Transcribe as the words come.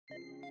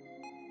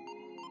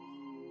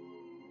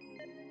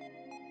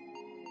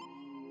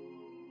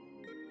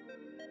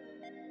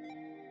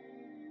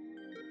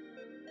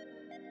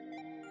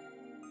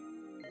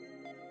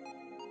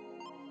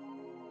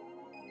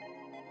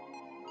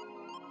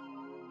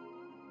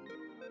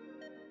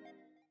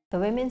The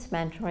Women's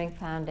Mentoring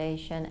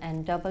Foundation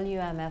and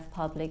WMF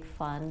Public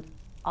Fund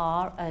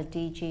are a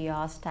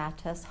DGR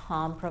status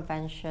harm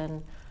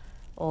prevention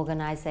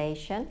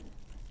organization.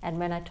 And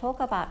when I talk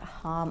about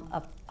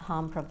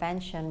harm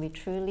prevention, we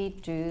truly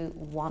do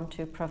want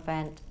to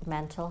prevent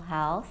mental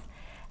health.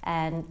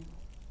 And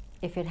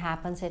if it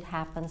happens, it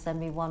happens, and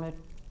we want to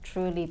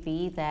truly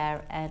be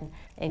there and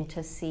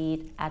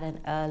intercede at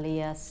an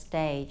earlier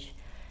stage.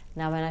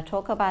 Now, when I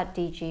talk about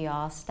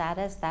DGR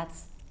status,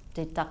 that's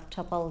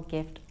deductible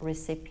gift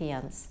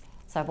recipients.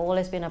 So I've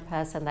always been a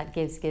person that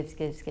gives.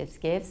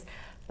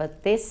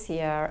 But this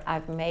year,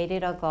 I've made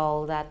it a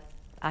goal that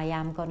I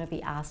am going to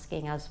be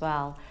asking as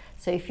well.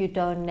 So if you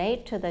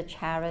donate to the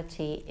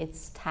charity,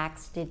 it's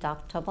tax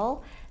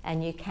deductible,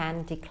 and you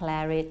can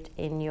declare it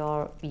in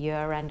your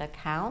year-end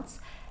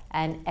accounts.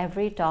 And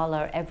every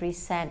dollar, every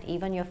cent,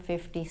 even your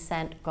 50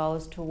 cents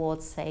goes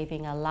towards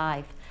saving a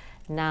life.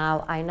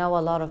 Now, I know a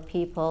lot of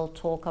people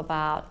talk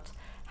about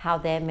how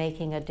they're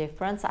making a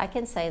difference. I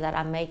can say that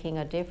I'm making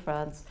a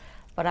difference,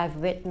 but I've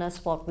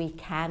witnessed what we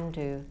can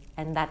do.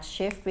 And that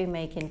shift we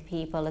make in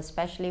people,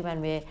 especially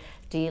when we're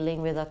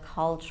dealing with the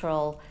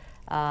cultural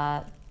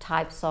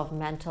types of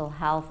mental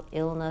health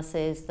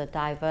illnesses, the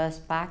diverse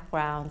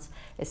backgrounds,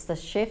 it's the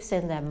shifts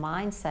in their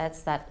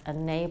mindsets that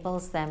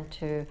enables them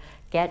to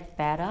get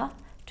better,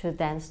 to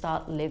then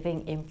start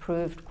living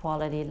improved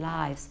quality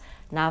lives.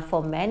 Now,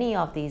 for many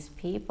of these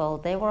people,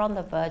 they were on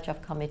the verge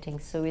of committing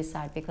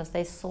suicide because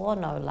they saw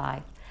no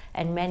light.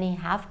 And many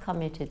have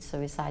committed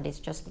suicide, it's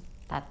just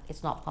that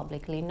it's not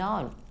publicly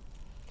known.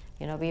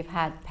 You know, we've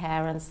had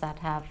parents that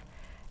have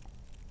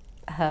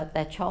hurt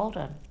their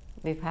children.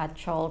 We've had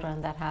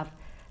children that have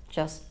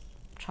just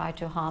tried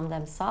to harm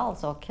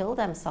themselves or kill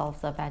themselves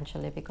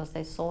eventually because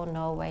they saw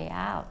no way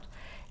out.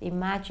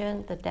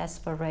 Imagine the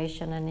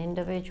desperation an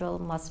individual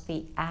must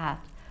be at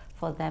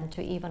for them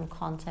to even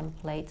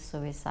contemplate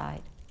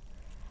suicide.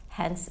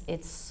 Hence,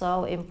 it's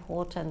so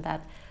important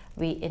that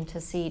we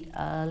intercede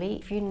early.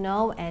 If you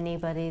know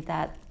anybody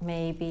that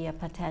may be a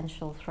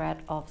potential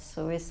threat of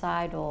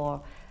suicide,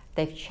 or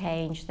they've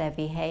changed their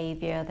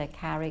behavior, their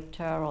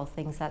character, or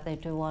things that they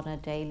do on a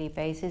daily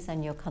basis,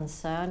 and you're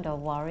concerned or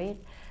worried,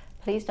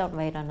 please don't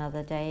wait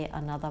another day,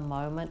 another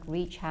moment.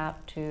 Reach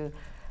out to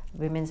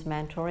Women's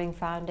Mentoring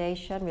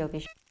Foundation. We'll be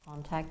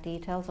sharing contact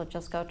details, or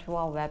just go to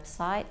our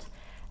website.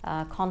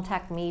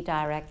 Contact me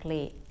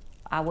directly.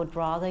 I would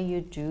rather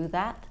you do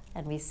that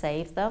and we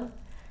save them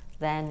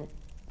than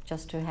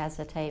just to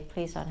hesitate.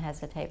 Please don't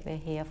hesitate. We're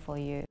here for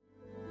you.